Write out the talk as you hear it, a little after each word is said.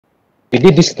We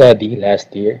did this study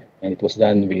last year, and it was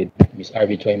done with Ms.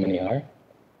 R.V. Choi Manihar,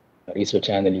 a research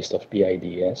analyst of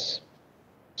PIDS.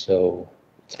 So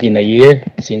it's been a year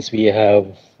since we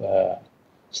have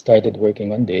started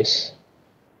working on this,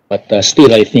 but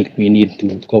still, I think we need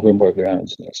to cover more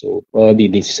grounds. So probably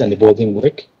this is an evolving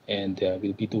work, and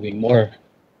we'll be doing more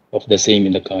of the same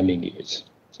in the coming years.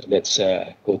 So let's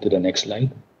go to the next slide.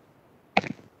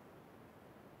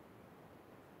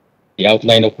 The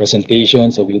outline of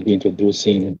presentation. So we'll be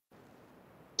introducing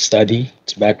study,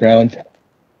 its background,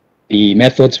 the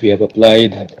methods we have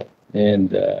applied,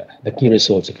 and the key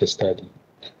results of the study.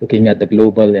 Looking at the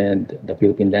global and the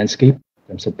Philippine landscape in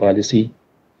terms of policy,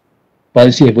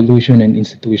 policy evolution and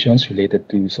institutions related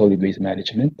to solid waste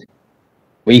management,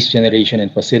 waste generation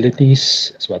and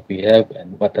facilities, is what we have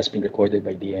and what has been recorded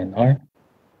by the ANR,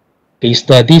 case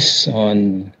studies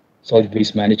on solid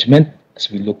waste management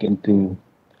as we look into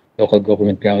local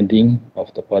government grounding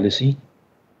of the policy,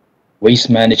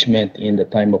 waste management in the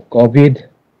time of COVID,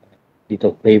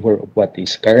 little flavor of what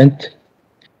is current,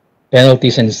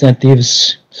 penalties and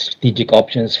incentives, strategic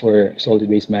options for solid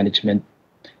waste management,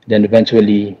 then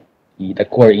eventually the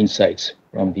core insights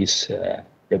from this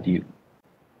review.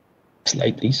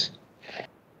 Slide, please.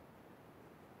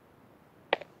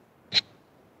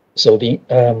 So the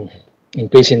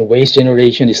increase in waste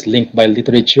generation is linked by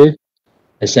literature,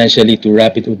 essentially to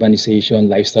rapid urbanization,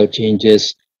 lifestyle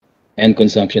changes, and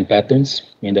consumption patterns.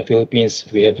 In the Philippines,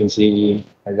 we have been seeing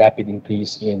a rapid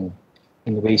increase in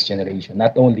waste generation,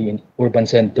 not only in urban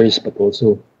centers, but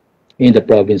also in the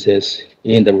provinces,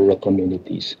 in the rural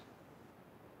communities.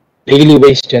 Daily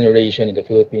waste generation in the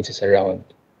Philippines is around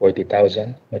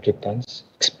 40,000 metric tons,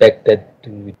 expected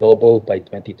to double by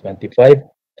 2025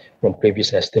 from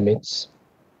previous estimates.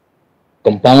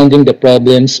 Compounding the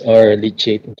problems are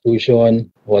leachate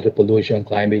intrusion, water pollution,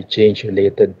 climate change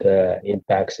related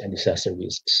impacts, and disaster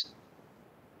risks.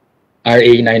 RA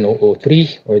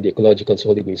 9003, or the Ecological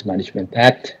Solid Waste Management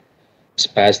Act, was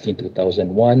passed in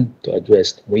 2001 to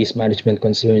address waste management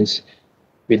concerns,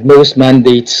 with most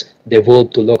mandates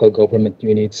devolved to local government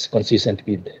units consistent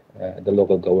with the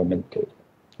Local Government Code,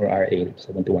 or RA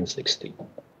 7160.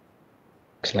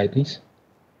 Next slide, please.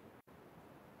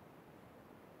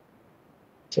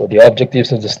 So the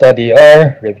objectives of the study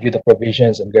are review the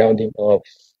provisions and grounding of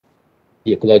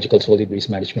the Ecological Solid Waste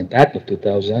Management Act of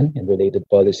 2000 and related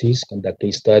policies, conduct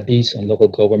case studies on local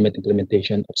government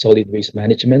implementation of solid waste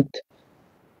management,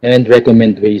 and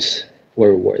recommend ways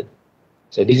forward.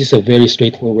 So this is a very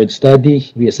straightforward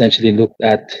study. We essentially looked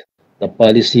at the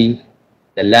policy,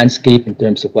 the landscape in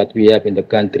terms of what we have in the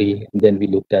country, and then we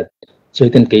looked at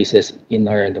certain cases in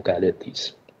our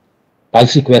localities.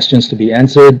 Policy questions to be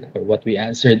answered, or what we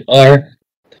answered, are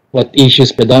what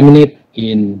issues predominate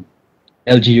in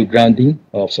LGU grounding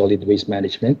of solid waste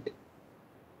management,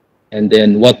 and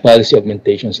then what policy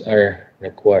augmentations are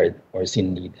required or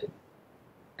seen needed.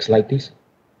 Next slide, please.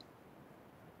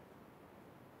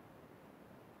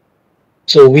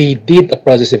 So we did a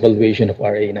process evaluation of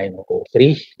RA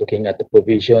 9003, looking at the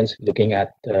provisions, looking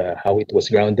at how it was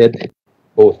grounded,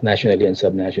 both nationally and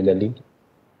subnationally.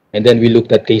 And then we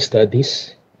looked at case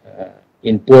studies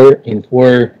in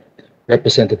four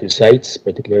representative sites,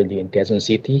 particularly in Quezon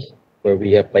City, where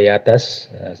we have Payatas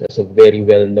as a very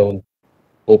well-known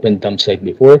open dump site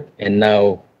before, and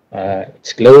now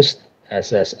it's closed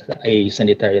as a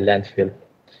sanitary landfill,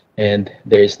 and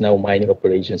there is now mining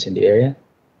operations in the area.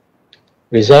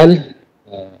 Rizal,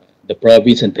 the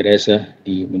province, and Teresa,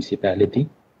 the municipality.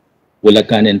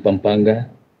 Bulacan and Pampanga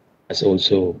as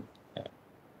also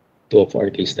two of our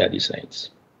case study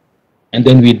sites. And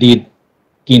then we did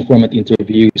key informant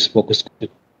interviews, focus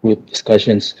group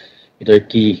discussions with our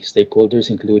key stakeholders,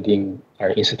 including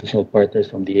our institutional partners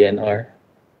from the ANR,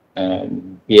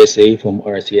 PSA from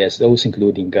our CSOs,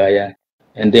 including Gaia,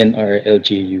 and then our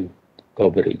LGU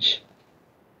coverage,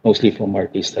 mostly from our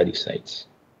case study sites.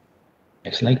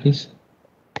 Next slide, please.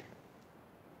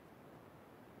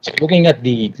 So looking at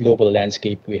the global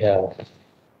landscape, we have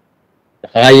the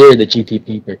higher the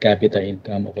GDP per capita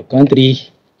income of a country,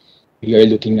 we are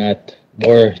looking at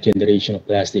more generation of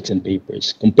plastics and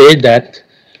papers. Compare that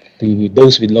to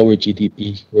those with lower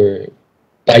GDP where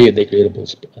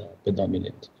biodegradables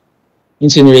predominant.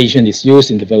 Incineration is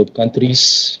used in developed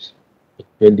countries,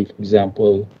 particularly, for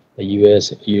example, the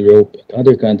US, Europe, and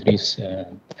other countries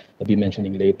I'll be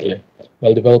mentioning later,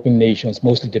 while developing nations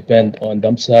mostly depend on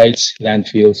dump sites,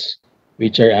 landfills,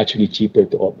 which are actually cheaper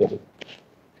to operate.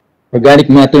 Organic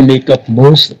matter make up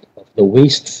most of the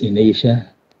wastes in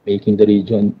Asia, making the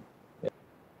region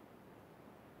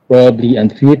probably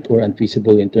unfit or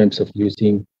unfeasible in terms of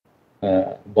using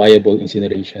viable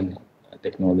incineration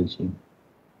technology.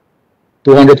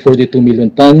 242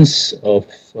 million tons of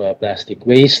plastic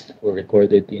waste were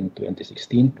recorded in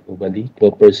 2016 globally,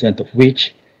 12% of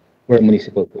which were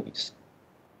municipal waste.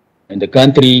 In the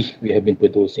country, we have been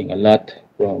producing a lot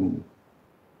from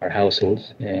our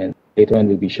households, and later on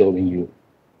we'll be showing you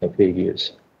the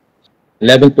figures.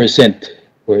 11%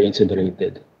 were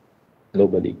incinerated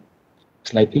globally.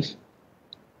 Slide, please.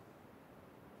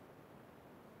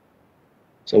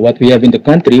 So what we have in the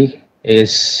country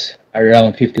is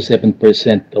around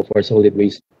 57% of our solid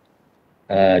waste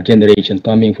generation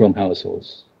coming from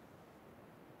households,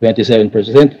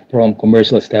 27% from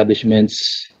commercial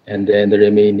establishments, and then the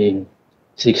remaining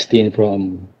 16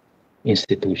 from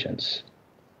institutions.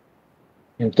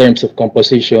 In terms of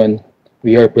composition,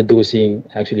 we are producing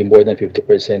actually more than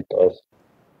 50% of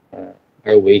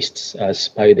our wastes as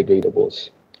biodegradables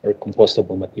or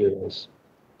compostable materials.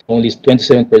 Only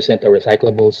 27% are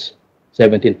recyclables,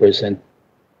 17%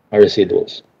 are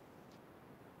residuals.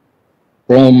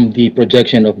 From the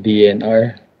projection of the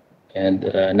DNR and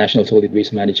National Solid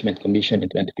Waste Management Commission in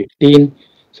 2015,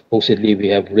 supposedly we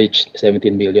have reached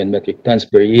 17 million metric tons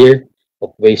per year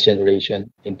of waste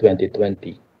generation in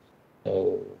 2020.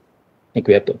 So I think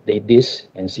we have to update this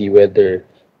and see whether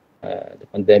the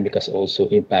pandemic has also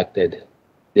impacted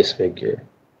this figure.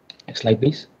 Next slide,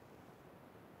 please.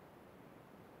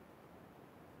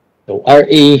 So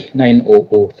RA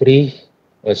 9003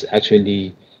 was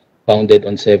actually founded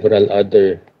on several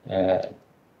other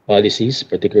policies,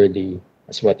 particularly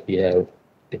as what we have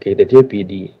indicated here,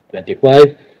 PD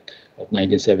 25 of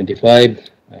 1975,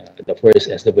 the first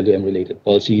SWM-related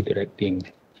policy directing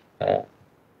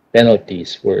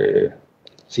penalties for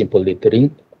simple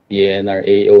littering, PNR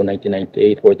AO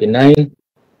 1998-49,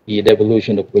 the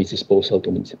devolution of waste disposal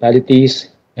to municipalities,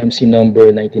 MC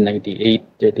number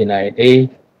 1998-39A,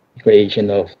 creation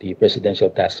of the Presidential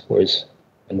Task Force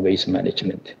on Waste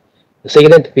Management. The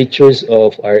salient features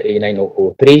of RA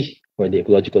 9003 for the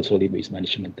Ecological Solid Waste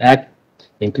Management Act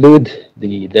include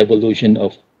the devolution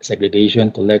of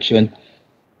segregation, collection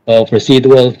of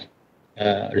residual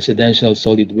residential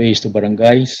solid waste to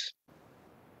barangays,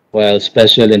 while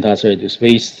special and hazardous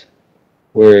waste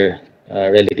were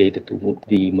relegated to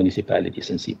the municipalities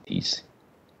and cities.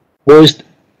 First,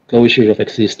 closure of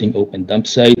existing open dump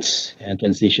sites and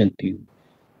transition to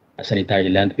sanitary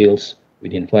landfills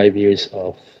within 5 years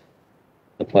of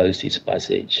the policy's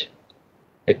passage.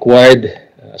 Required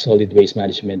solid waste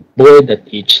management board at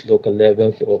each local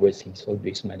level to oversee solid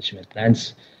waste management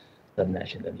plans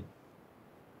subnationally.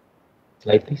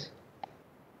 Slide, please.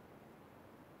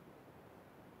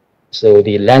 So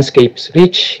the landscape's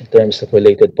rich in terms of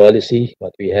related policy.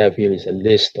 What we have here is a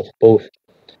list of both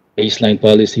baseline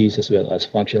policies as well as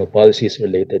functional policies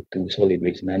related to solid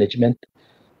waste management.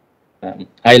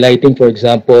 Highlighting, for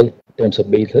example, in terms of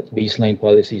baseline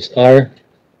policies are,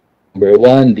 number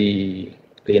one, the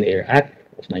Clean Air Act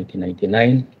of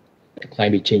 1999, the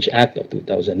Climate Change Act of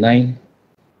 2009,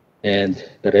 and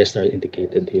the rest are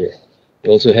indicated here. We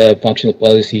also have functional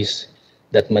policies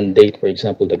that mandate, for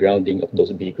example, the grounding of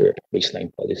those bigger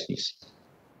baseline policies.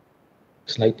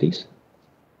 Slide, please.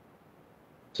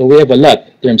 So we have a lot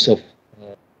in terms of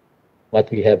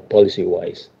what we have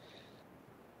policy-wise.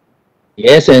 The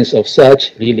essence of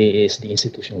such really is the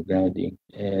institutional grounding,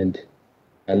 and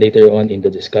later on in the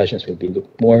discussions we'll be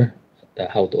looking more at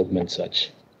how to augment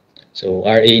such. So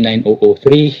RA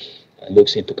 9003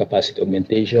 looks into capacity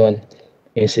augmentation,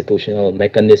 institutional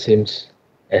mechanisms,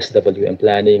 SWM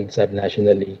planning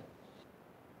subnationally,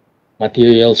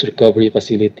 materials recovery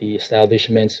facility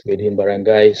establishments within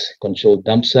barangays, controlled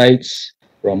dump sites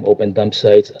from open dump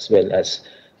sites, as well as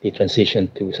the transition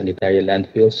to sanitary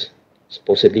landfills,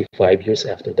 supposedly 5 years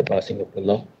after the passing of the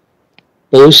law.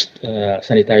 Post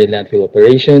sanitary landfill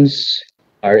operations,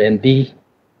 R&D,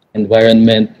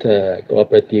 environment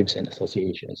cooperatives and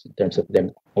associations in terms of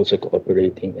them also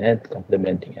cooperating and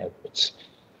complementing efforts.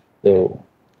 So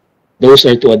those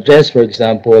are to address, for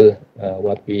example,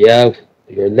 what we have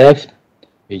to your left,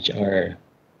 which are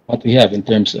what we have in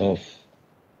terms of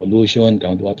pollution,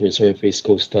 groundwater surface,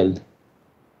 coastal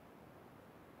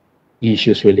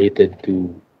issues related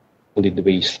to solid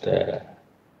waste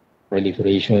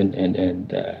proliferation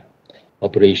and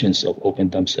operations of open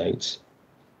dump sites.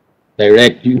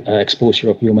 Direct exposure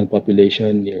of human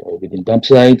population near or within dump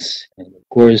sites, and of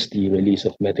course the release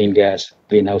of methane gas,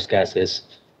 greenhouse gases,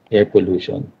 air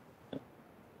pollution,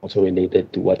 also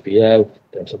related to what we have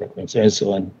in terms of our concerns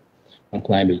on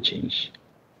climate change.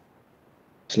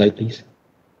 Slide, please.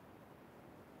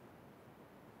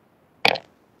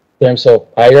 In terms of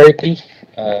hierarchy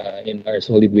in our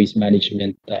solid waste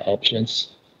management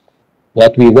options,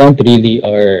 what we want really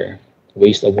are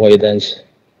waste avoidance,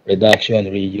 reduction,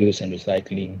 reuse, and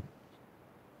recycling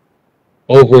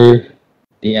over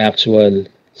the actual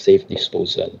safe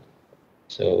disposal.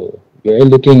 So we're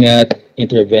looking at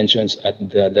interventions at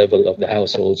the level of the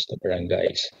households, the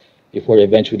barangays, before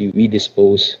eventually we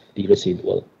dispose the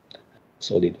residual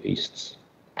solid wastes.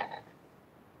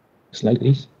 Slide,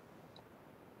 please.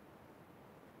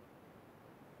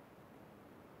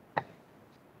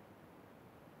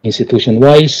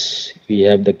 Institution-wise, we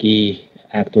have the key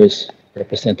actors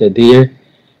represented here,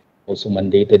 also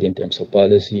mandated in terms of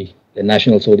policy. The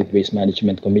National Solid Waste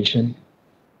Management Commission,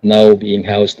 now being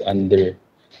housed under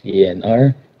the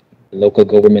ANR, local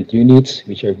government units,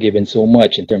 which are given so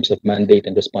much in terms of mandate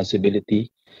and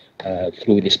responsibility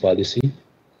through this policy.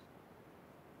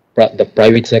 The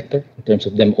private sector, in terms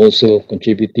of them also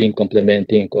contributing,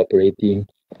 complementing, cooperating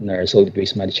in our solid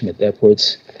waste management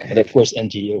efforts. And of course,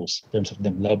 NGOs, in terms of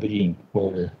them lobbying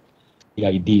for the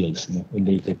ideals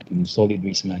related to solid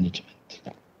waste management.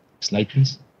 Slide,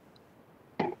 please.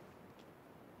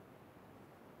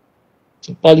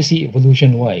 So policy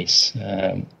evolution-wise,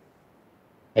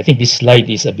 I think this slide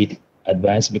is a bit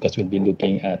advanced because we'll be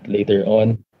looking at later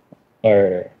on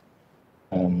our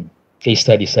case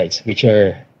study sites, which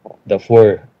are the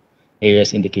 4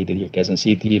 areas indicated here: Quezon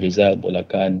City, Rizal,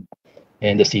 Bulacan,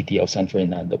 and the city of San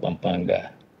Fernando,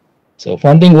 Pampanga. So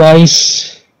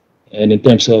funding-wise, and in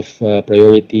terms of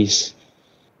priorities,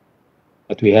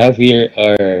 what we have here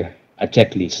are a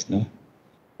checklist. No?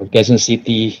 For Quezon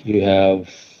City, you have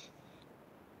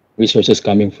resources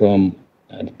coming from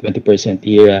the 20%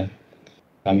 era,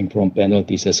 coming from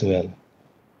penalties as well.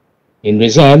 In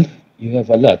Rizal, you have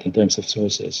a lot in terms of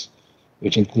sources,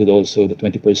 which include also the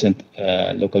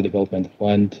 20% local development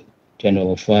fund,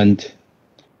 general fund,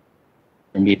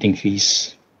 permitting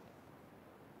fees,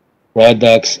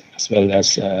 products, as well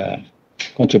as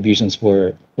contributions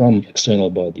from external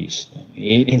bodies.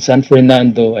 In San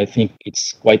Fernando, I think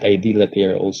it's quite ideal that they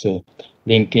are also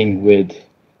linking with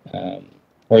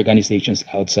organizations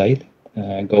outside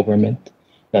government.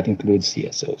 That includes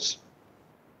CSOs.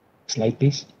 Slide,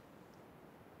 please.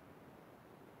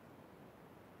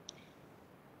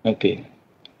 Okay.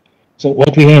 So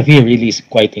what we have here really is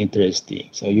quite interesting.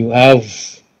 So you have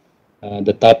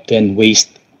the top 10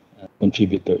 waste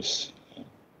contributors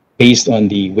based on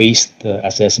the waste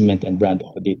assessment and brand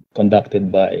audit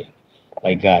conducted by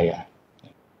Gaia,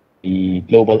 the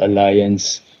Global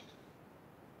Alliance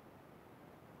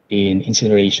in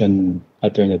Incineration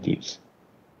Alternatives.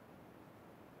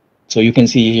 So you can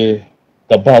see here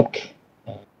the bulk,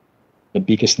 the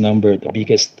biggest number, the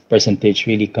biggest percentage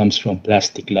really comes from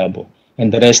plastic labo,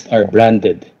 and the rest are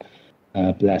branded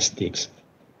plastics.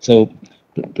 So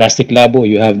plastic labo,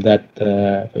 you have that,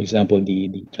 for example,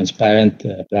 the transparent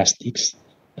plastics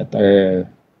that are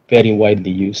very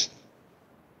widely used.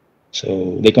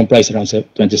 So they comprise around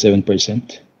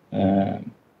 27%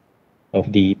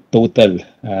 of the total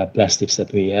plastics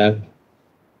that we have.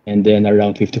 And then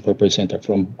around 54% are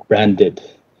from branded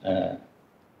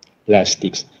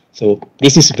plastics. So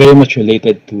this is very much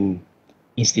related to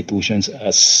institutions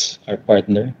as our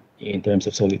partner in terms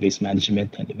of solid waste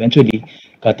management and eventually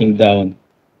cutting down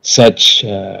such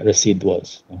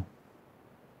residuals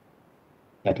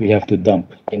that we have to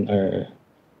dump in our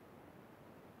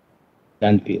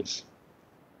landfills.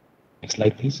 Next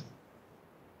slide, please.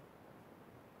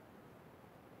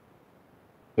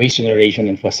 Waste generation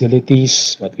and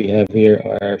facilities. What we have here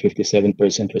are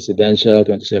 57% residential,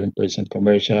 27%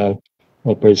 commercial,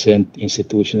 4%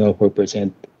 institutional,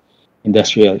 4%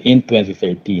 industrial in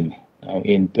 2013. Now,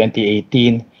 in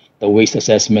 2018, the waste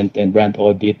assessment and brand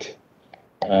audit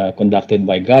conducted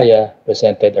by Gaia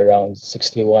presented around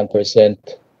 61%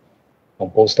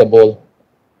 compostable,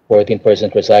 14%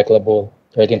 recyclable,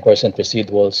 13%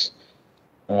 residuals,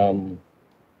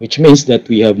 which means that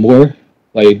we have more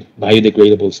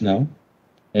biodegradables now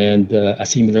and a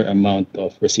similar amount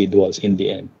of residuals in the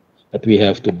end that we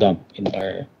have to dump in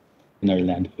our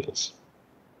landfills.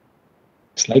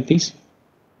 Slide, please.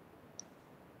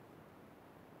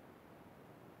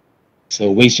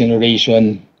 So waste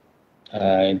generation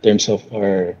in terms of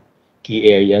our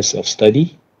key areas of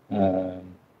study,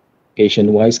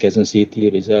 location-wise, Quezon City,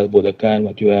 Rizal, Bulacan,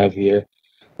 what you have here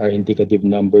are indicative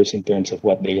numbers in terms of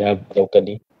what they have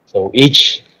locally. So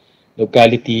each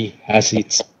locality has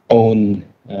its own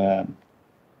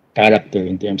character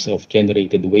in terms of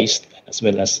generated waste as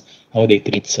well as how they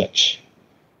treat such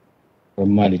or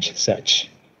manage such.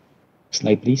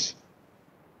 Slide, please.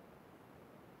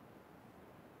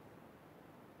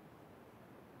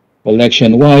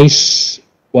 Collection-wise,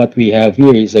 what we have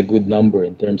here is a good number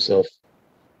in terms of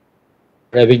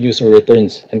revenues or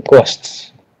returns and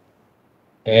costs.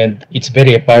 And it's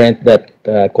very apparent that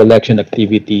collection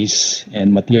activities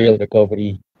and material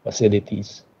recovery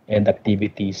facilities and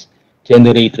activities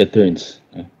generate returns.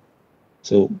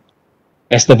 So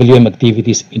SWM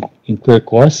activities incur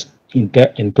costs,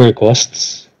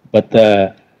 but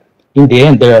in the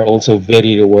end, there are also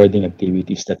very rewarding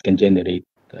activities that can generate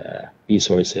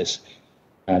resources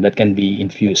that can be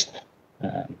infused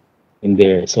uh, in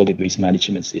their solid waste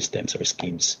management systems or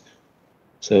schemes.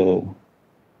 So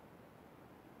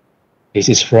this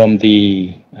is from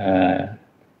the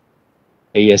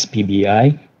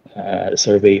ASPBI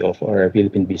survey of our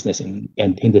Philippine business and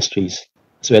industries,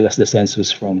 as well as the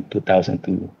census from 2000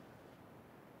 to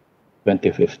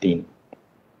 2015.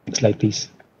 Next slide, please.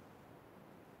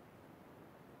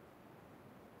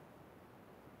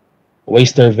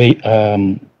 Waste survey.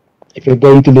 If you're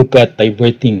going to look at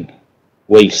diverting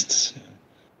wastes,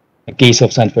 the case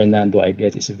of San Fernando, I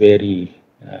guess, is very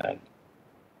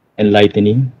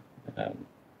enlightening. Um,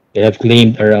 they have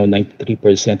claimed around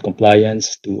 93%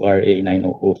 compliance to RA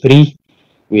 9003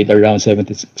 with around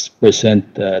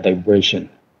 76% diversion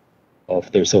of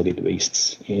their solid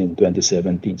wastes in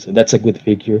 2017. So that's a good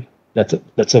figure.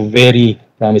 That's a very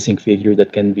promising figure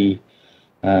that can be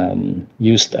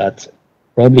used at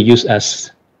probably used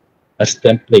as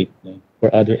template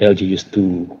for other LGUs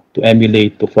to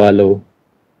emulate, to follow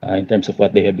in terms of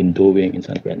what they have been doing in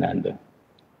San Fernando.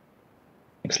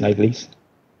 Next slide, please.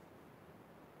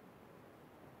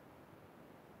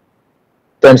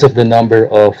 In terms of the number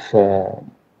of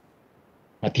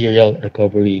material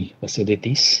recovery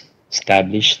facilities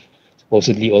established,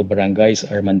 supposedly all barangays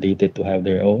are mandated to have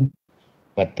their own.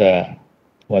 But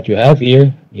what you have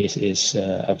here is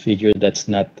a figure that's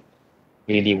not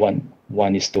really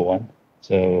one is to one.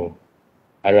 So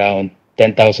around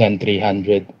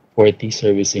 10,340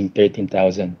 servicing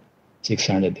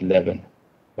 13,611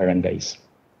 barangays.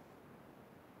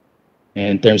 And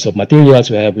in terms of materials,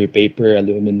 we have paper,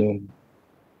 aluminum,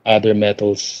 other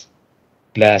metals,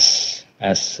 glass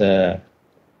as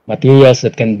materials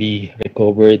that can be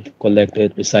recovered,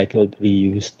 collected, recycled,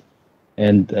 reused.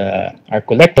 And our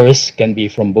collectors can be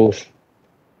from both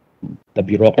the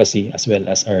bureaucracy as well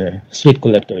as our street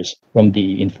collectors from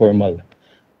the informal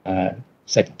uh,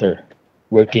 sector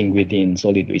working within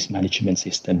solid waste management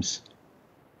systems.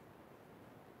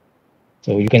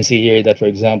 So you can see here that, for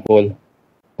example,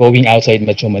 going outside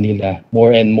Metro Manila,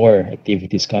 more and more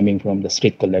activities coming from the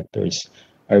street collectors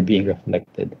are being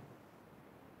reflected.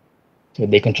 So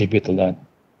they contribute a lot.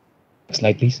 Next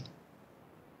slide, please.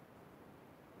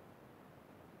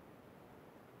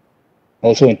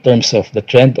 Also, in terms of the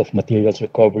trend of materials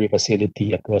recovery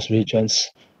facility across regions,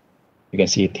 you can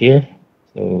see it here.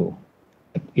 So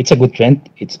it's a good trend.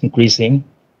 It's increasing.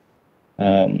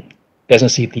 Quezon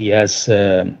City has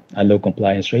a low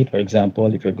compliance rate. For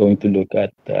example, if you're going to look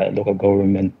at local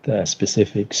government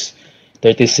specifics,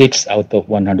 36 out of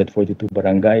 142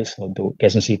 barangays, although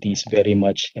Quezon City is very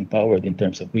much empowered in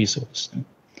terms of resource.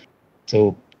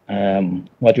 So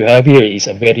what you have here is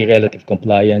a very relative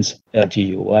compliance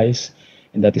LGU-wise,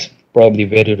 and that is probably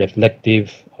very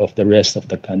reflective of the rest of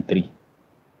the country.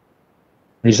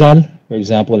 Rizal, for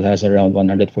example, has around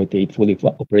 148 fully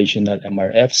operational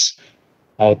MRFs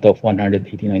out of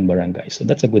 189 barangays. So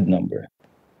that's a good number.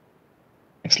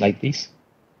 Next slide, please.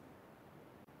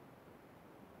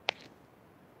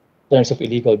 In terms of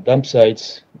illegal dump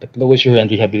sites, the closure and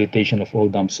rehabilitation of all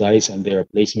dump sites and their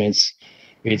replacements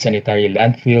with sanitary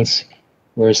landfills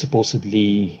were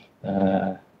supposedly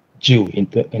due in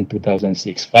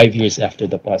 2006, 5 years after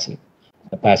the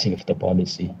passing of the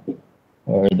policy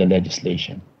or the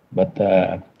legislation. But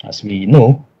as we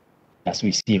know, as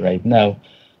we see right now,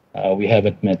 we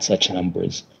haven't met such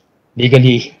numbers.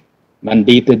 Legally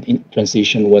mandated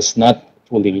transition was not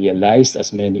fully realized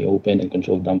as many open and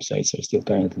controlled dump sites are still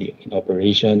currently in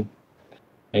operation.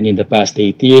 And in the past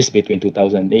 8 years, between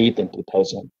 2008 and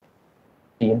 2015,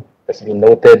 it has been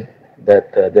noted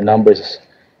that the numbers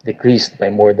decreased by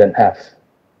more than half,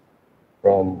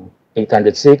 from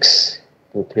 806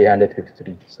 to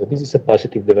 353. So this is a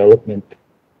positive development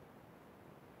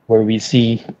where we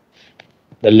see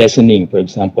the lessening, for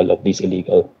example, of these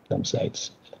illegal dump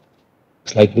sites.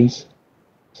 Slide, please.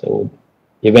 So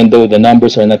even though the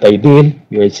numbers are not ideal,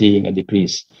 we are seeing a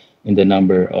decrease in the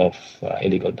number of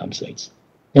illegal dump sites.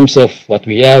 In terms of what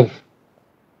we have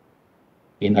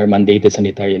in our mandated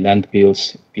sanitary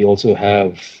landfills, we also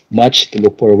have much to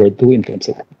look forward to in terms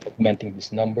of augmenting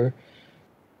this number.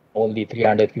 Only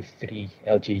 353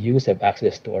 LGUs have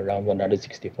access to around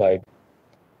 165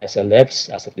 SLFs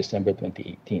as of December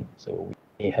 2018. So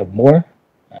we may have more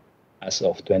as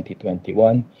of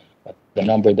 2021, but the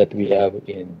number that we have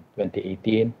in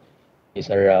 2018 is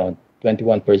around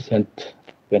 21%,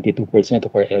 22%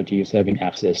 of our LGUs having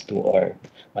access to our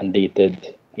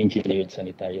mandated engineered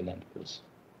sanitary landfills.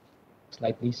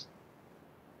 Slide, please.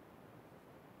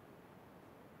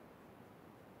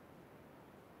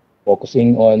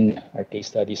 Focusing on our case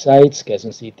study sites,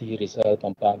 Quezon City, Rizal,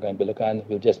 Pampanga, and Bulacan.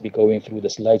 We'll just be going through the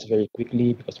slides very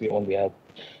quickly because we only have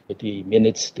 30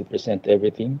 minutes to present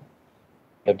everything.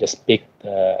 I've just picked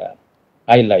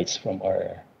highlights from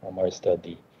our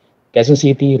study. Quezon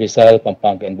City, Rizal,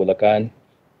 Pampanga, and Bulacan.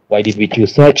 Why did we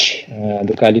choose such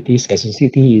localities? Quezon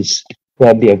City is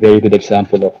probably a very good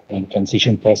example of a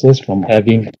transition process from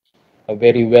having a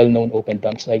very well-known open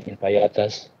dump site in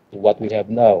Payatas to what we have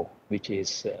now, which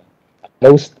is a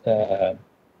closed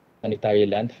sanitary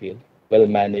landfill, well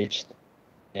managed,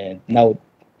 and now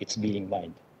it's being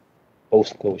mined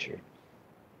post closure.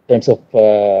 In terms of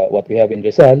what we have in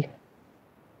Rizal,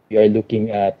 we are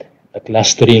looking at a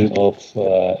clustering of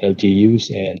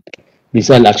LGUs, and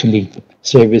Rizal actually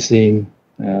servicing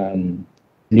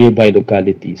nearby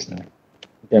localities in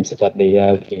terms of what they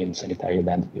have in sanitary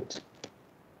landfills.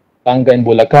 Panga and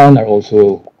Bulacan are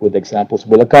also good examples.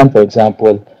 Bulacan, for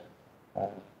example,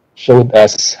 showed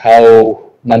us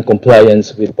how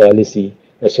non-compliance with policy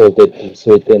resulted in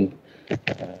certain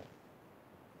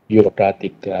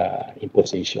bureaucratic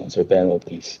impositions or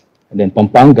penalties. And then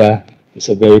Pampanga is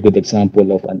a very good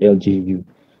example of an LGU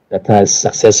that has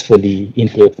successfully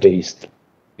interfaced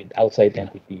with outside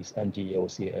entities and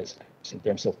GOCS in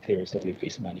terms of their solid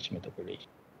waste management operation.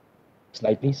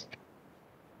 Slide, please.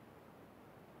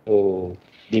 So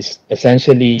this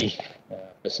essentially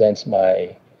presents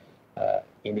my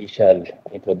initial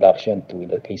introduction to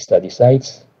the case study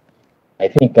sites. I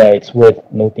think it's worth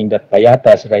noting that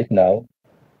Payatas right now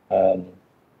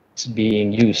is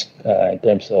being used in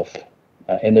terms of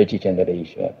energy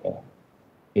generation.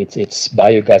 Its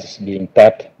biogas is being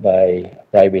tapped by a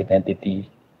private entity,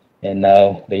 and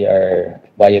now they are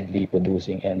viably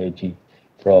producing energy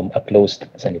from a closed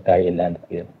sanitary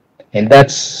landfill. And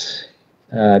that's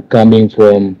coming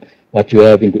from what you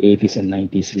have in the 80s and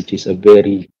 90s, which is a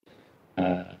very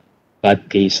uh, bad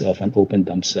case of an open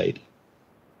dump site.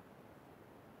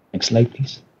 Next slide,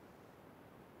 please.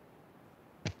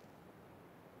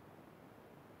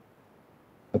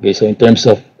 Okay, so in terms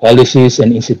of policies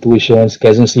and institutions,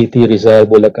 Quezon City, Rizal,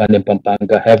 Bulacan, and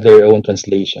Pampanga have their own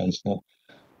translations,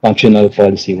 functional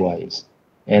policy-wise.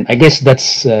 And I guess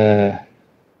that's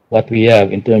what we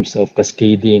have in terms of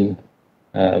cascading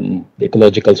the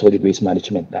Ecological Solid Waste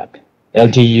Management Act.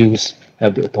 LGUs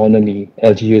have the autonomy,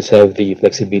 LGUs have the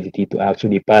flexibility to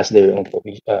actually pass their own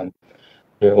policies,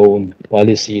 their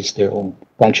own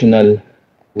functional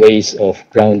ways of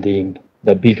grounding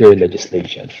the bigger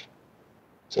legislation.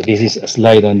 So this is a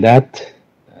slide on that.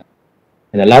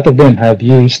 And a lot of them have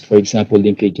used, for example,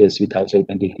 linkages with outside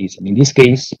entities. And in this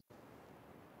case,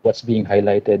 what's being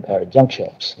highlighted are junk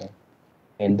shops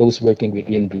and those working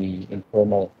within the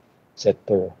informal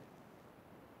sector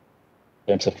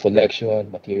in terms of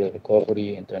collection, material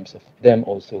recovery, in terms of them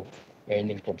also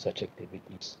earning from such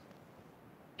activities.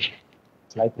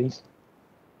 Slide, please.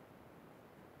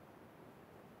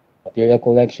 Material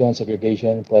collection,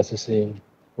 segregation, processing.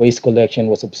 Waste collection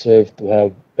was observed to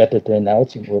have better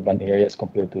turnouts in urban areas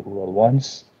compared to rural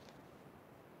ones.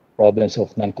 Problems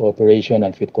of non-cooperation,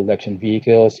 unfit collection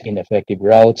vehicles, ineffective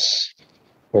routes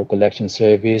for collection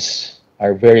service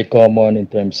are very common in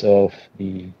terms of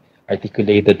the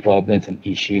articulated problems and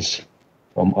issues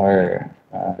from our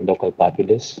local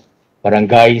populace.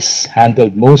 Barangays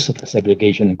handled most of the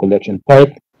segregation and collection part,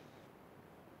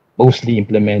 mostly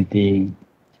implementing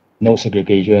no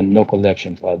segregation, no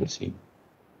collection policy.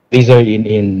 These are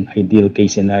in ideal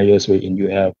case scenarios wherein you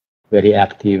have very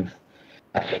active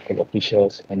local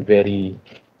officials and very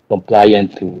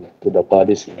compliant to the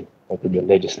policy or to the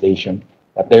legislation.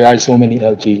 But there are so many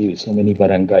LGUs, so many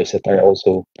barangays that are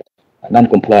also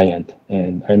non-compliant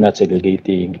and are not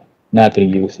segregating, not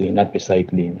reusing, not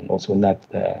recycling, and also not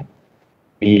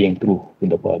being true to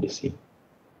the policy.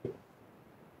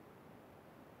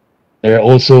 There are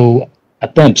also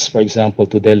attempts, for example,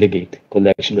 to delegate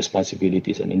collection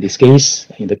responsibilities. And in this case,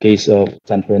 in the case of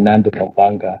San Fernando,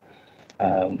 Pampanga,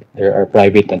 there are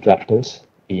private contractors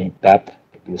being tapped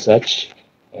to do such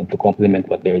and to complement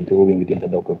what they're doing within the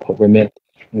local government.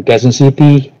 In Quezon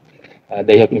City,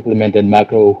 they have implemented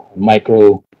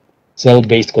micro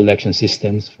cell-based collection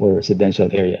systems for residential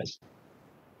areas.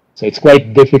 So it's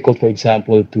quite difficult, for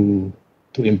example, to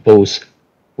impose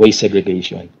waste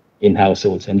segregation in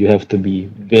households, and you have to be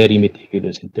very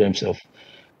meticulous in terms of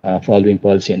following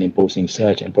policy and imposing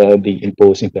such, and probably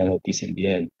imposing penalties in the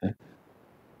end.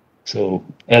 So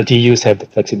LGUs have the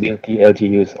flexibility.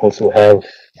 LGUs also have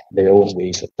their own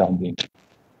ways of handling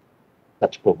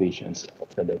such provisions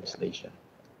of the legislation.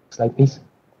 Slide, please.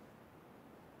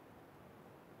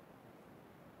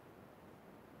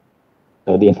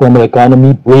 So the informal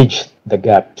economy bridged the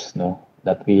gaps, no,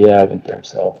 that we have in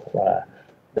terms of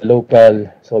the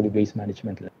local solid waste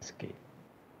management landscape.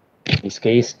 In this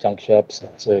case, junk shops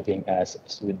are serving as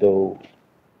pseudo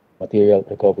material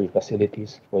recovery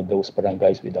facilities for those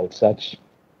barangays without such.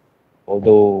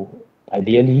 Although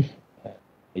ideally,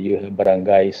 you have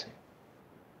barangays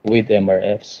with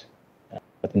MRFs,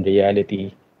 but in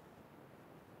reality,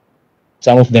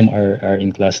 some of them are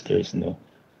in clusters, no,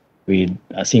 with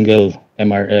a single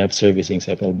MRF servicing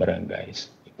several barangays.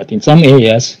 But in some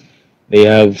areas, they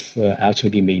have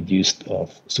actually made use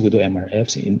of pseudo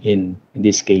MRFs. In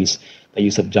this case, the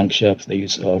use of junk shops, the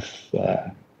use of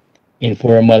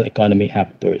informal economy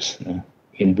actors, no,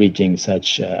 in bridging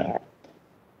such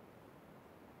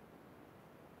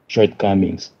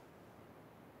shortcomings.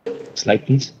 Slide,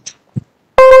 please.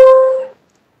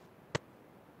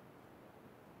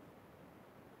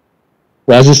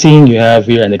 Processing, you have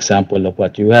here an example of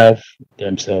what you have in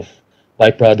terms of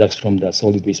byproducts from the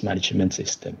solid waste management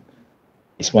system.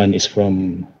 This one is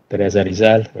from Teresa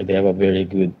Rizal, where they have a very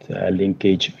good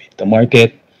linkage with the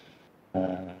market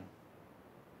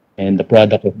and the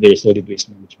product of their solid waste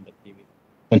management activity,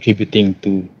 contributing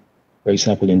to, for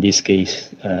example, in this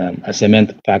case, a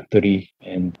cement factory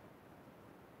and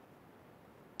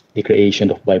the creation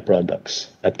of byproducts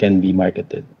that can be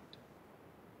marketed.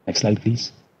 Next slide,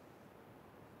 please.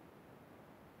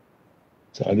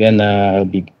 So again, I'll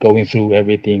be going through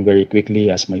everything very quickly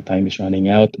as my time is running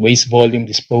out. Waste volume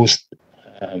disposed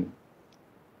um,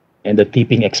 and the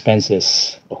tipping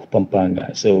expenses of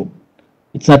Pampanga. So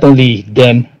it's not only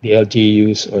them, the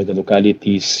LGUs or the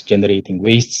localities generating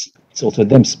wastes, it's also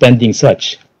them spending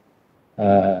such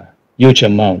huge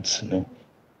amounts,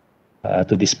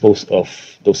 to dispose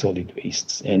of those solid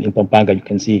wastes. And in Pampanga, you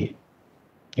can see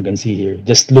here,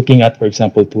 just looking at, for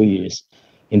example, 2 years,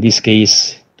 in this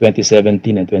case,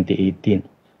 2017 and 2018,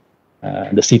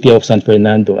 the city of San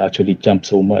Fernando actually jumped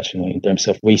so much, in terms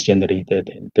of waste generated,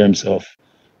 in terms of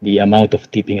the amount of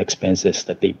tipping expenses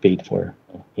that they paid for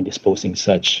in disposing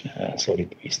such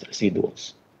solid waste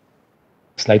residuals.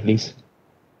 Slide, please.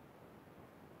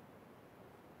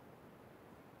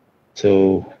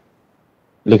 So,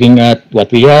 looking at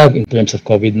what we have in terms of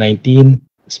COVID-19,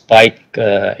 spike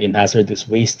in hazardous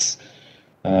wastes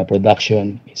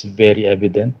production is very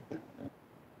evident.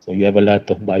 So you have a lot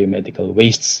of biomedical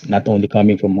wastes, not only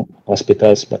coming from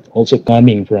hospitals, but also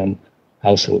coming from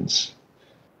households.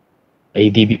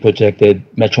 ADB projected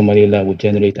Metro Manila would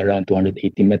generate around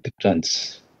 280 metric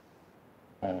tons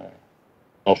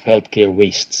of healthcare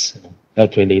wastes,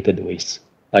 health-related wastes,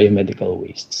 biomedical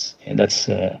wastes, and that's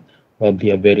probably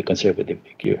a very conservative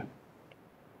figure.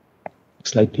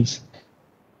 Next slide, please.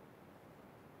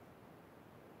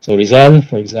 So Rizal,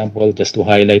 for example, just to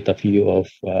highlight a few of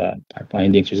our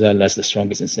findings, Rizal has the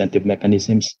strongest incentive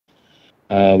mechanisms,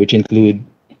 which include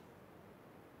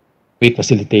quick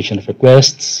facilitation of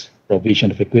requests, provision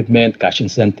of equipment, cash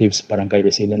incentives, barangay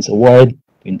resilience award,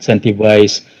 to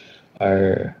incentivize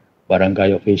our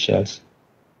barangay officials.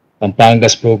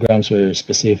 Pampanga's programs were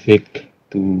specific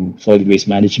to solid waste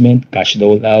management, cash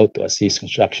dole out to assist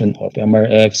construction of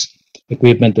MRFs,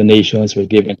 equipment donations were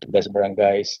given to best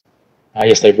barangays,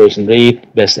 highest diversion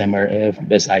rate, best MRF,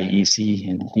 best IEC,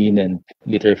 and clean and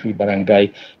litter-free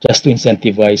barangay, just to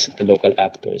incentivize the local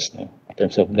actors, in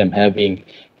terms of them having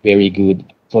very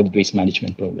good solid waste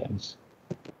management programs.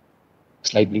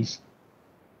 Slide, please.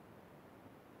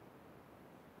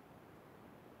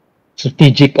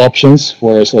 Strategic options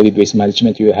for solid waste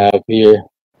management, you have here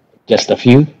just a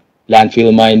few.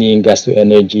 Landfill mining, gas to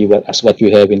energy, as what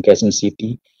you have in Quezon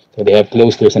City. So they have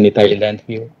closed their sanitary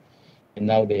landfill, and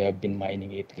now they have been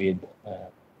mining it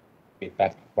with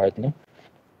Pact Partner.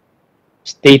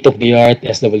 State-of-the-art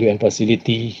SWM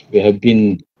facility. We have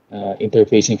been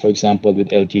interfacing, for example, with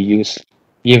LGUs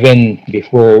even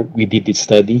before we did this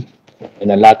study,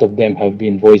 and a lot of them have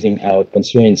been voicing out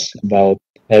concerns about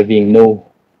having no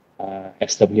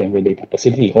SWM-related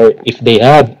facility, or if they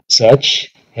have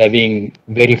such, having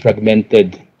very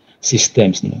fragmented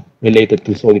systems, related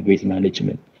to solid waste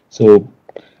management. So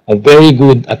a very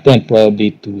good attempt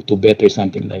probably to better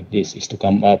something like this is to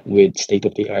come up with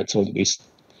state-of-the-art solid waste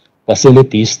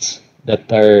facilities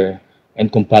that are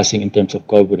encompassing in terms of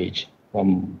coverage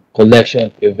from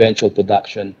collection to eventual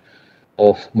production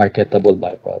of marketable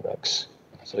byproducts.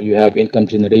 So you have income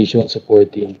generation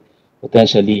supporting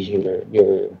potentially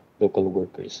your local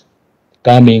workers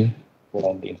coming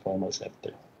from the informal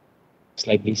sector.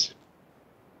 Slide, please.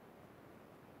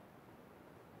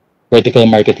 Vertical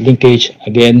market linkage,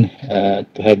 again,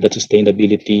 to have that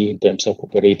sustainability in terms of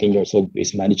operating your solid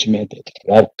waste management,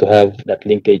 you have to have that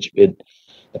linkage with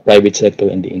the private sector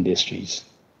and the industries.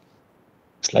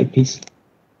 Slide, please.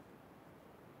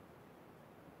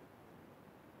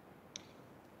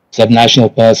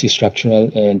 Subnational policy,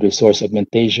 structural and resource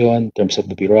augmentation in terms of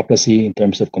the bureaucracy, in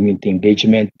terms of community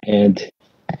engagement, and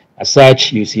as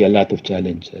such, you see a lot of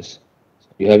challenges.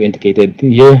 You have indicated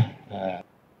here,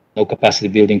 no capacity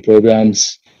building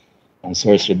programs, on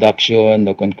source reduction,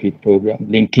 no concrete program,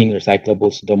 linking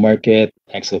recyclables to the market,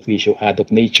 ex officio ad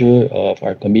hoc nature of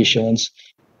our commissions,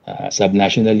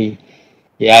 subnationally,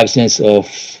 the absence of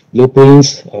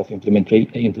blueprints of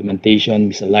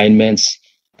implementation, misalignments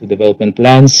to development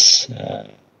plans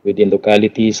within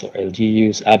localities or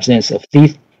LGUs, absence of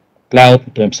teeth, clout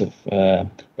in terms of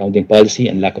grounding policy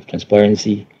and lack of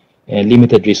transparency, and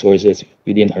limited resources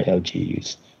within our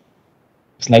LGUs.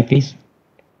 Slide, please.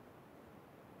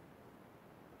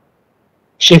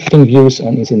 Shifting views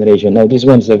on incineration. Now, this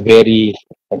one's a very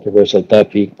controversial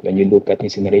topic. When you look at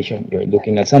incineration, you're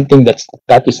looking at something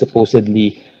that is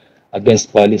supposedly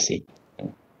against policy.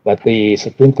 But the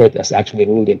Supreme Court has actually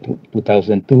ruled in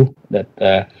 2002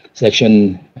 that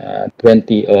Section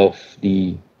 20 of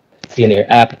the Clean Air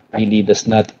Act really does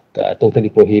not totally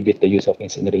prohibit the use of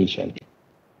incineration.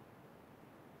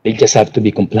 They just have to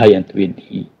be compliant with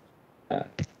the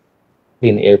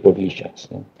clean air provisions.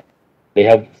 They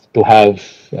have to have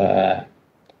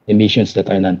emissions that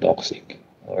are non-toxic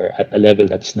or at a level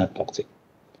that's not toxic.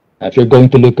 If you're going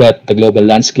to look at the global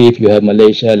landscape, you have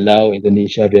Malaysia, Laos,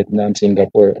 Indonesia, Vietnam,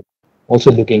 Singapore,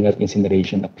 also looking at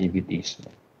incineration activities,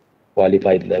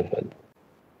 qualified level.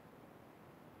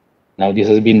 Now, this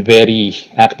has been very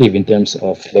active in terms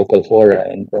of local fora,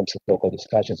 in terms of local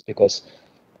discussions, because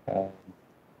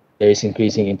there is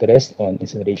increasing interest on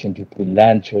incineration due to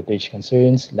land shortage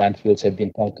concerns. Landfills have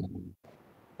been found to be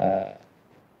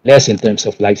less in terms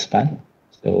of lifespan.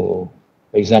 So,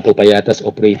 for example, Payatas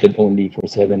operated only for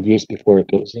 7 years before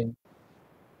closing,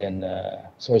 and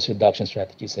source reduction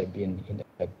strategies have been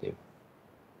ineffective.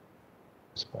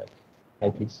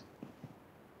 Right, please.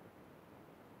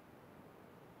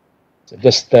 So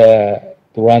just to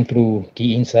run through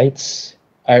key insights,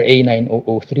 RA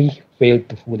 9003 failed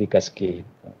to fully cascade.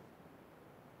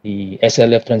 The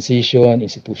SLF transition,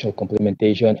 institutional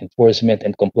complementation, enforcement,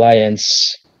 and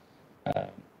compliance,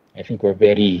 I think were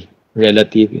very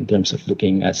relative in terms of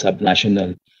looking at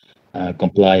subnational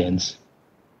compliance.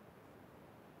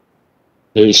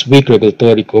 There is weak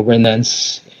regulatory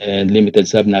governance and limited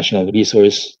subnational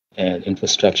resource and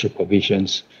infrastructure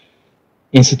provisions.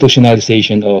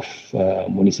 Institutionalization of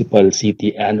municipal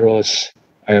city ANROs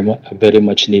are very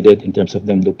much needed in terms of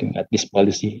them looking at this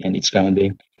policy and its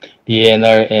grounding. The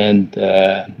ANR and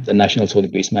the National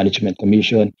Solid Waste Management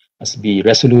Commission must be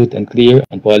resolute and clear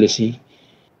on policy,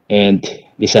 and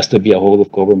this has to be a whole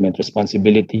of government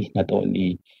responsibility, not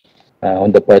only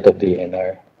on the part of the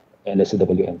ANR,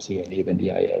 NSWMC, and even the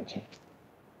ILG.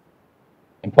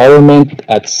 Empowerment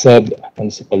at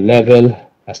sub-municipal level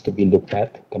has to be looked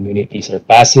at. Communities are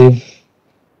passive.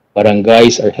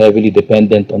 Barangays are heavily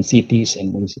dependent on cities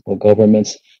and municipal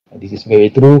governments. This is very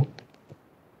true.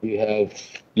 You have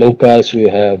locals, you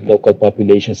have local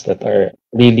populations that are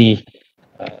really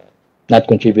not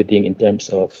contributing in terms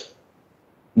of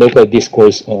local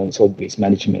discourse on solid waste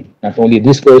management. Not only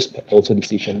discourse, but also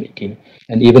decision making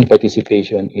and even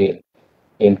participation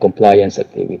in compliance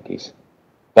activities.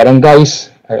 Barangays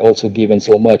are also given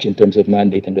so much in terms of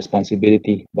mandate and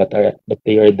responsibility, but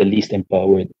they are the least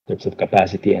empowered in terms of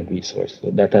capacity and resource.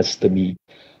 So that has to be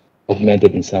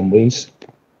augmented in some ways.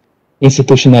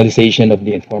 Institutionalization of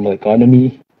the informal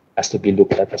economy has to be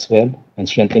looked at as well, and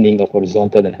strengthening of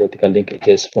horizontal and vertical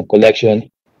linkages from collection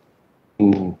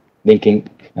to linking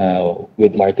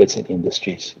with markets and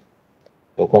industries.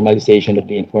 So formalization of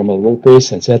the informal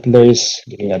workers and settlers,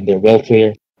 looking at their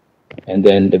welfare, and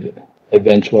then the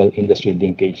eventual industry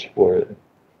linkage for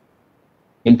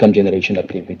income generation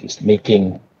activities,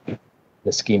 making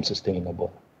the scheme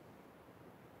sustainable.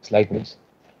 Slide, please.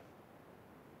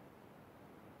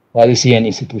 Policy and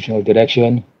institutional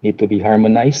direction need to be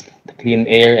harmonized. The Clean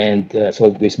Air and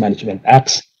Solid Waste Management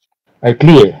Acts are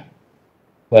clear,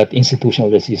 but institutional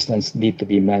resistance need to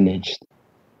be managed.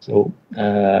 So,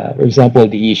 for example,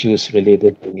 the issues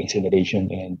related to incineration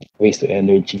and waste to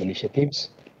energy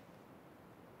initiatives.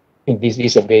 I think this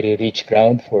is a very rich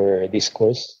ground for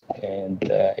discourse and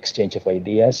exchange of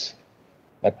ideas,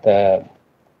 but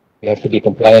we have to be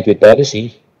compliant with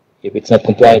policy. If it's not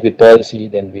compliant with policy,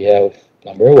 then we have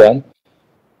number one,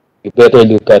 you better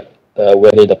look at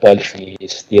whether the policy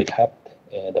is still apt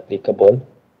and applicable,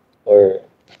 or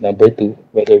number two,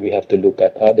 whether we have to look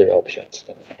at other options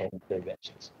and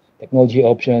interventions. Technology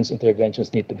options,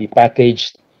 interventions need to be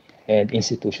packaged and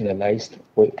institutionalized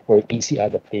for easy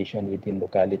adaptation within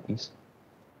localities.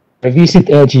 Revisit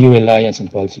LGU reliance on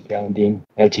policy grounding,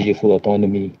 LGU full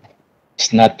autonomy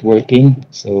is not working.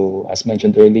 So as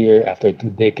mentioned earlier, after 2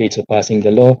 decades of passing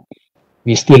the law,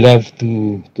 we still have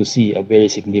to see a very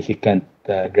significant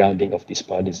grounding of this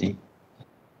policy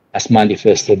as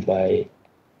manifested by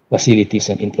facilities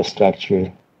and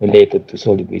infrastructure related to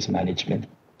solid waste management.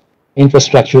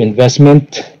 Infrastructure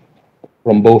investment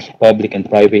from both public and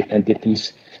private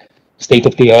entities,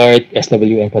 state-of-the-art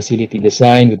SWM facility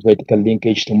design with vertical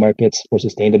linkage to markets for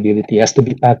sustainability has to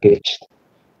be packaged.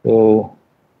 So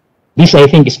this, I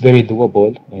think, is very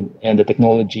doable, and the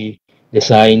technology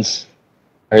designs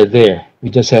are there. We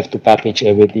just have to package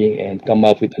everything and come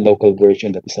up with a local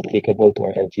version that is applicable to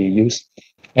our LGUs.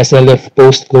 SLF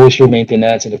post-closure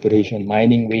maintenance and operation,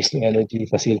 mining, waste to energy,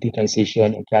 facility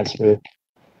transition and transfer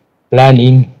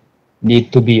planning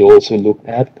need to be also looked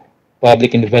at.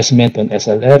 Public investment on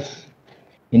SLF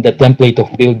in the template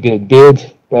of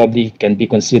build probably can be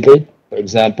considered. For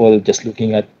example, just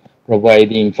looking at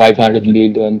providing 500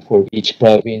 million for each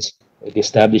province for the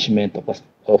establishment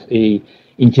of a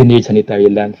engineered sanitary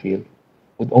landfill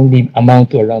would only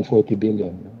amount to around 40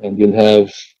 billion. And you'll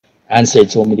have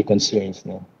answered so many concerns,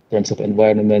 in terms of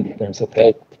environment, in terms of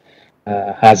health,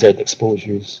 hazard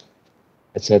exposures,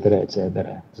 etc.,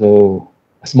 etc. So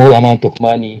a small amount of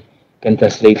money can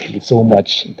translate to so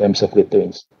much in terms of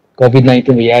returns.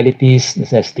 COVID-19 realities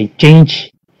necessitate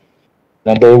change.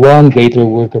 Number one, greater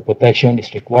worker protection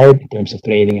is required in terms of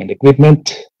training and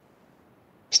equipment.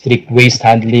 Strict waste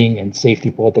handling and safety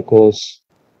protocols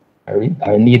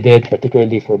are needed,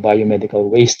 particularly for biomedical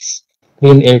wastes.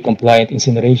 Clean air compliant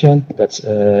incineration, that's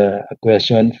a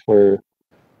question for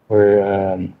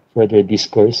further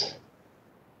discourse,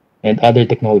 and other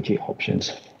technology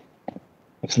options.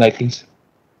 Next slide, please.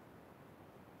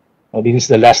 Now, this is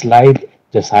the last slide,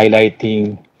 just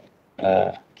highlighting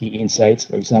key insights.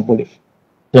 For example, if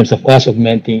in terms of us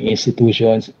augmenting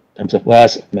institutions, in terms of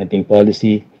us augmenting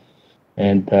policy,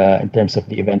 and in terms of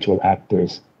the eventual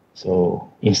actors. So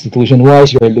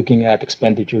institution-wise, you're looking at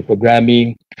expenditure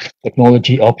programming,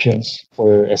 technology options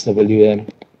for SWM,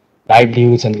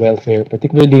 livelihoods and welfare,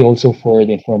 particularly also for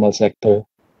the informal sector.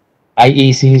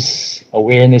 IACs,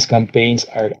 awareness campaigns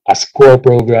are as core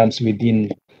programs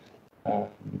within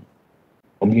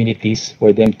communities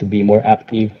for them to be more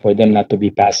active, for them not to be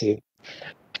passive.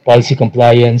 Policy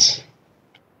compliance,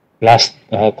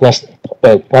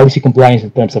 policy compliance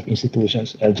in terms of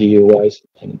institutions, LGU-wise,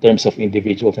 and in terms of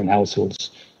individuals and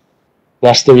households.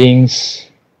 Clusterings,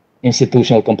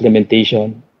 institutional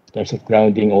complementation, in terms of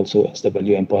grounding, also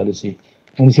SWM policy.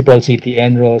 Municipal city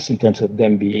enrolls, in terms of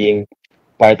them being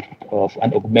part of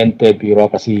an augmented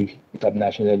bureaucracy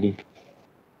nationally.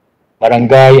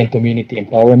 Barangay and community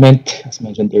empowerment, as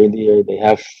mentioned earlier, they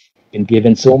have been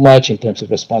given so much in terms of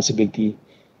responsibility.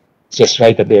 It's just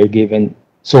right that they are given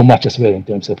so much as well in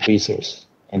terms of resource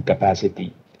and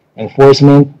capacity.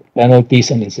 Enforcement, penalties,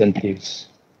 and incentives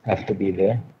have to be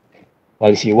there.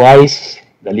 Policy-wise,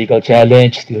 the legal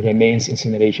challenge still remains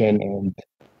incineration and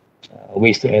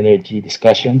waste to energy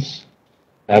discussions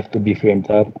have to be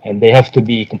framed up, and they have to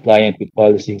be compliant with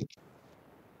policy.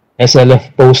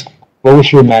 SLF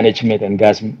post-closure management and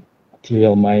gas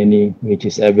material mining, which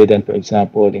is evident, for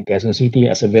example, in Quezon City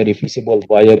as a very feasible,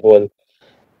 viable,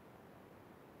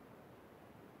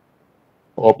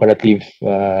 cooperative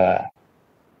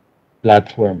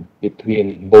platform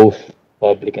between both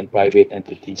public and private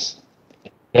entities.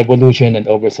 Evolution and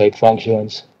oversight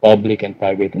functions, public and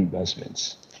private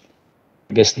investments.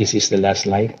 I guess this is the last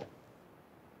slide.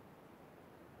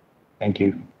 Thank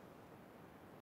you.